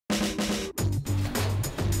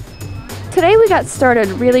today we got started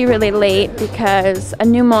really late because a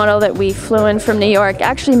new model that we flew in from New York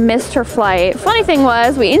actually missed her flight. Funny thing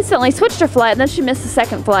was, we instantly switched her flight and then she missed the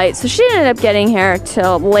second flight, so she ended up getting here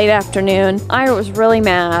till late afternoon. Ira was really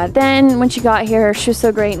mad. Then when she got here, she was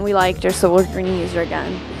so great and we liked her, so we're gonna use her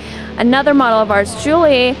again. Another model of ours,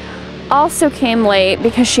 Julie, also came late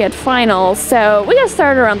because she had finals, so we got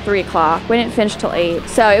started around 3 o'clock. We didn't finish till 8,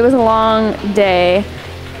 so it was a long day.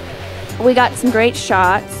 We got some great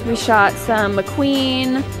shots. We shot some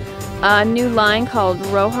McQueen, a new line called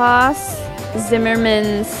Rojas,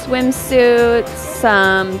 Zimmerman's swimsuits,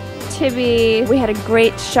 some Tibby. We had a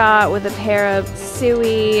great shot with a pair of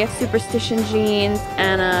Suey Superstition jeans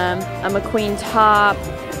and a McQueen top.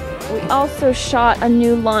 We also shot a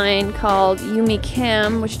new line called Yumi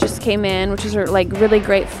Kim, which just came in, which is her like really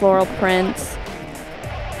great floral prints.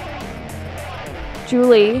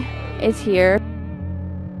 Julie is here.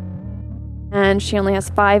 And she only has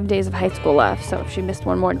 5 days of high school left, so if she missed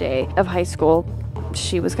one more day of high school,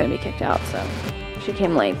 she was going to be kicked out, so she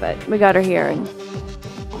came late, but we got her here and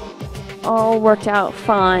all worked out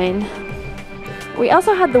fine. We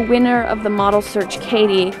also had the winner of the model search,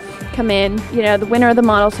 Katie, come in. You know, the winner of the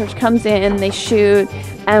model search comes in, they shoot,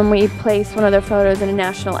 and we place one of their photos in a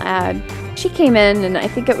national ad. She came in, and I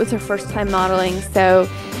think it was her first time modeling, so,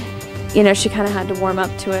 you know, she kind of had to warm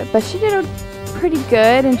up to it, but she did pretty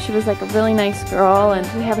good, and she was like a really nice girl, and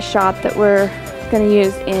we have a shot that we're going to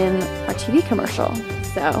use in our TV commercial,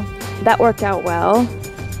 so that worked out well.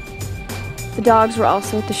 The dogs were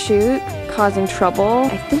also at the shoot, causing trouble.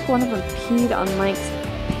 I think one of them peed on Mike's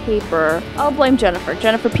paper. I'll blame Jennifer.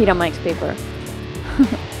 Jennifer peed on Mike's paper.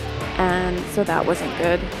 And so that wasn't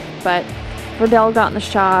good, but Verdell got in the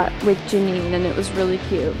shot with Janine, and it was really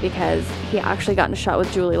cute because he actually got in a shot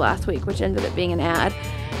with Julie last week, which ended up being an ad.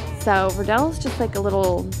 So Verdell's just like a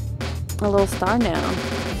little star now.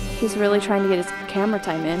 He's really trying to get his camera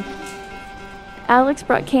time in. Alex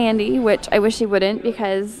brought candy, which I wish he wouldn't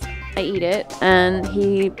because I eat it, and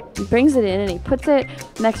he brings it in and he puts it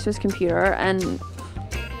next to his computer, and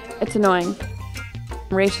it's annoying.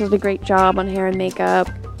 Rachel did a great job on hair and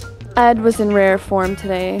makeup. Ed was in rare form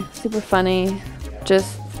today, super funny,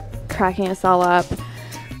 just cracking us all up.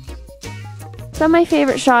 Some of my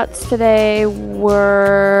favorite shots today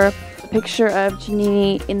were a picture of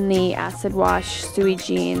Janine in the acid wash Suey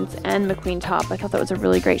jeans and McQueen top. I thought that was a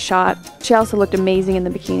really great shot. She also looked amazing in the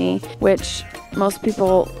bikini, which most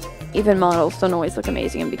people, even models, don't always look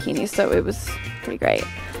amazing in bikinis, so it was pretty great.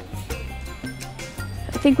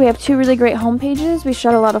 I think we have 2 really great home pages. We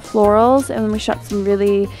shot a lot of florals, and we shot some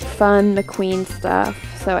really fun McQueen stuff,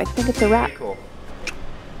 so I think it's a wrap. Cool.